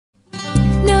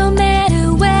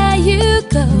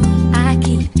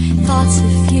thoughts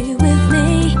of you with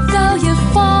me. Though you're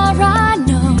far, I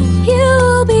know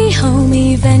you'll be home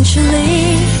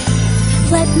eventually.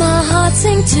 Let my heart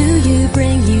sing to you,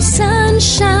 bring you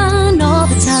sunshine all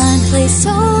the time. Play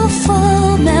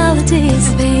soulful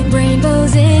melodies, paint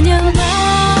rainbows in your mind.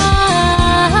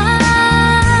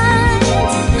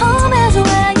 Home is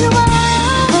where you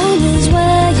are. Home is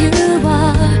where you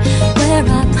are. Where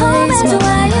I place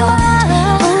my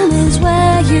heart. Home is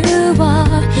where you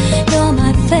are. You're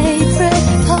my favorite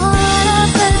part of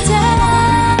the day.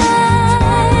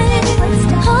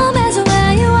 Home is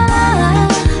where you are.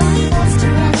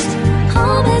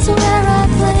 Home is where I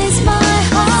place my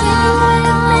heart.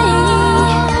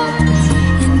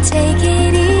 And take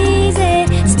it easy,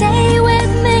 stay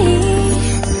with me.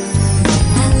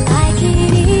 I like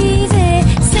it easy,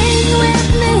 sing with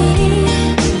me.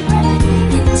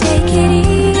 And take it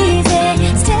easy,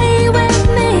 stay with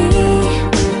me.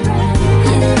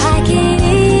 I like it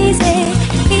easy,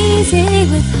 easy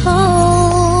with home.